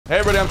Hey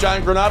everybody, I'm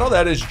John Granado.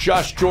 That is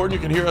Josh Jordan. You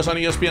can hear us on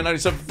ESPN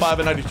 97.5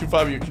 and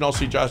 92.5. You can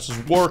also see Josh's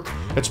work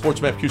at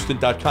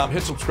sportsmaphouston.com.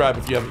 Hit subscribe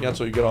if you haven't yet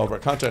so you get all of our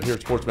content here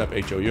at SportsMap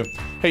HOU.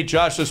 Hey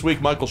Josh, this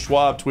week Michael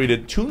Schwab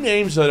tweeted 2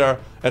 names that are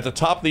at the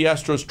top of the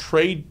Astros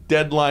trade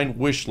deadline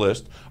wish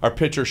list are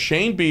pitcher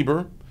Shane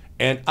Bieber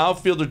and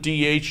outfielder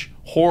DH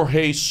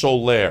Jorge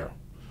Soler.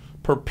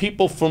 Per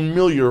people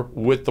familiar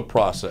with the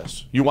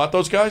process. You want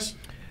those guys?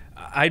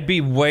 I'd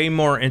be way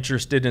more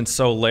interested in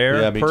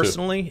Soler,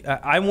 personally.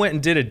 I went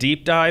and did a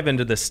deep dive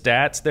into the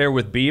stats there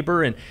with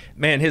Bieber, and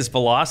man, his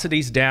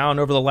velocity's down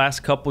over the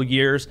last couple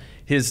years.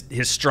 His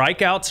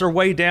strikeouts are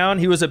way down.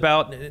 He was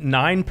about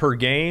 9 per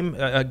game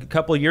a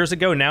couple of years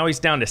ago. Now he's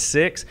down to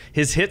 6.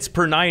 His hits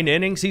per 9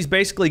 innings, he's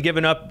basically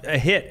given up a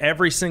hit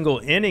every single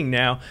inning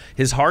now.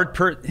 His hard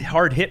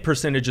hit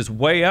percentage is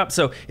way up.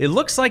 So it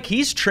looks like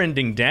he's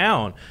trending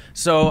down.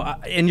 So,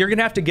 and you're going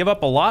to have to give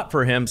up a lot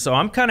for him. So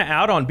I'm kind of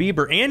out on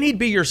Bieber. And he'd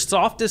be your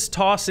softest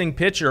tossing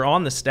pitcher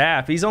on the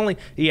staff.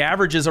 He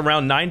averages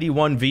around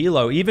 91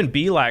 velo. Even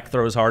Belak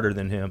throws harder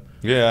than him.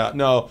 Yeah,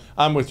 no,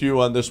 I'm with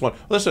you on this one.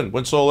 Listen,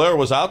 when Soler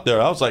was out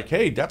there, I was like,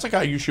 hey, that's a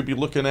guy you should be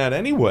looking at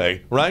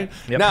anyway, right?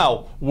 Yep.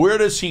 Now, where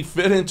does he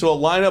fit into a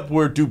lineup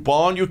where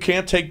Dubon, you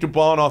can't take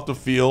Dubon off the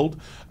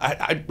field.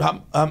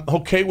 I'm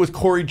okay with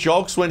Corey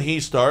Julks when he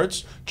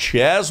starts,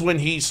 Chaz when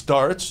he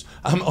starts.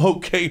 I'm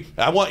okay.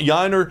 I want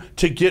Yiner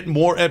to get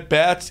more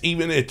at-bats,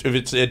 even if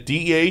it's at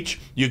DH.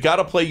 You got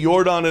to play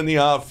Yordan in the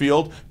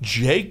outfield.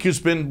 Jake has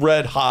been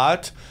red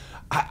hot.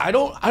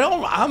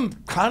 I'm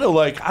kind of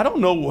like, I don't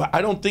know.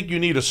 I don't think you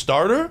need a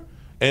starter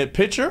and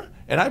pitcher,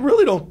 and I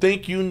really don't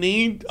think you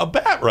need a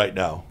bat right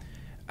now.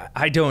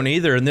 I don't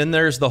either. And then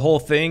there's the whole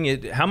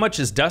thing. How much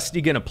is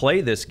Dusty going to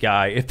play this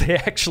guy if they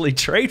actually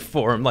trade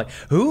for him? Like,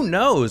 who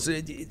knows?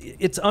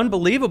 It's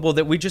unbelievable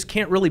that we just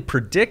can't really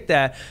predict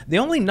that. The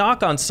only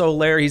knock on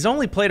Soler, he's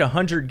only played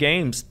 100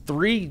 games,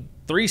 three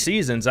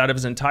seasons out of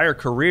his entire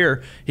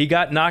career. He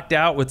got knocked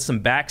out with some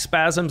back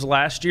spasms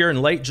last year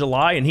in late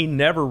July, and he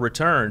never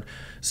returned.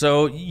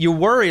 So you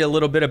worry a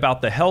little bit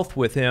about the health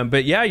with him.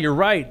 But yeah, you're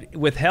right.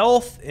 With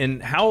health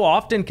and how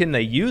often can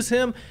they use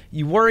him,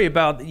 you worry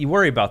about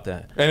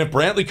that. And if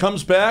Brantley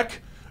comes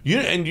back,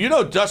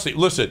 Dusty,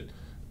 listen,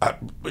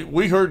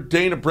 we heard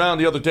Dana Brown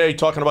the other day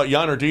talking about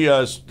Yiner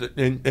Diaz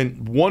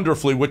and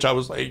wonderfully, which I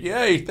was like,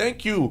 yay,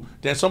 thank you.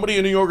 Dan, somebody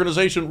in the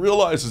organization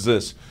realizes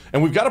this.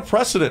 And we've got a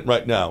precedent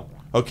right now.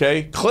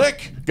 Okay,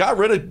 Click got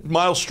rid of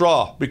Miles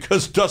Straw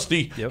because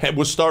Dusty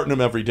was starting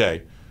him every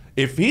day.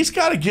 If he's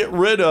got to get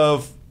rid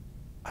of,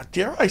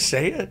 dare I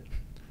say it,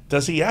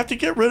 does he have to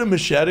get rid of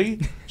Machete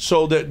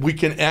so that we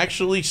can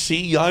actually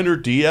see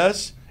Yiner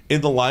Diaz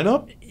in the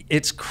lineup?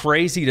 It's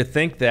crazy to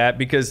think that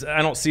because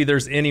I don't see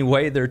there's any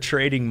way they're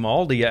trading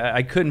Maldi.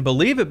 I couldn't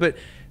believe it, but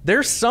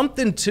there's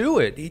something to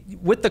it.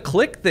 With the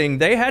Click thing,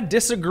 they had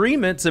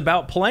disagreements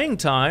about playing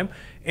time.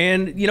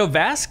 And,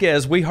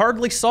 Vasquez, we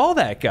hardly saw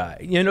that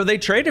guy. They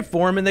traded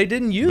for him and they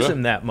didn't use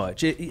him that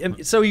much.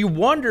 So you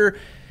wonder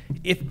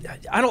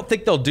I don't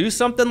think they'll do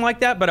something like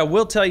that, but I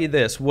will tell you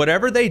this.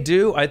 Whatever they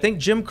do, I think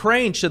Jim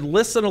Crane should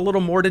listen a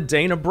little more to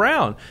Dana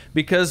Brown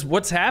because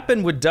what's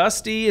happened with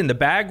Dusty and the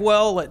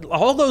Bagwell,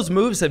 all those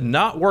moves have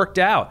not worked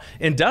out.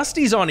 And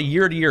Dusty's on a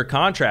year-to-year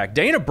contract.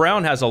 Dana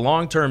Brown has a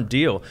long-term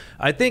deal.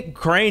 I think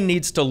Crane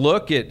needs to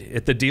look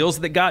at the deals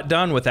that got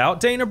done without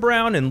Dana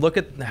Brown and look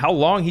at how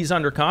long he's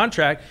under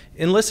contract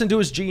and listen to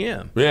his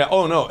GM. Yeah,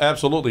 oh no,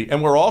 absolutely.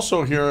 And we're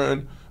also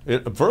hearing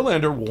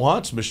Verlander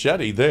wants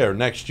Machete there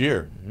next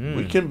year.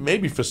 We can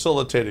maybe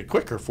facilitate it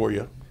quicker for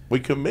you. We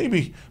can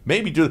maybe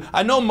do.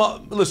 I know.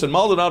 Listen,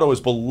 Maldonado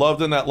is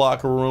beloved in that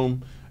locker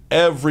room.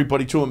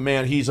 Everybody to him,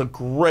 man. He's a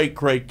great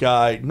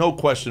guy. No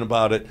question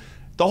about it.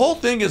 The whole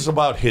thing is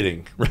about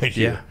hitting right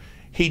here. Yeah.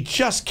 He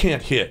just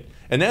can't hit,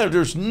 and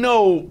there's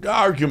no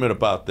argument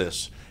about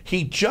this.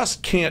 He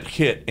just can't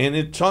hit, and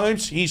at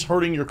times he's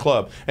hurting your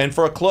club. And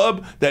for a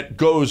club that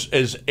goes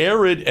as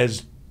arid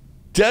as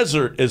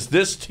desert as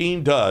this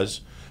team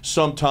does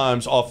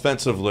sometimes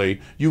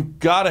offensively, you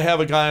got to have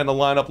a guy in the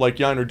lineup like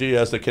Yiner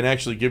Diaz that can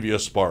actually give you a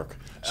spark.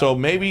 So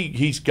maybe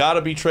he's got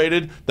to be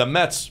traded. The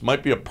Mets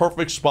might be a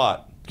perfect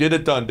spot. Get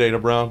it done, Dana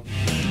Brown.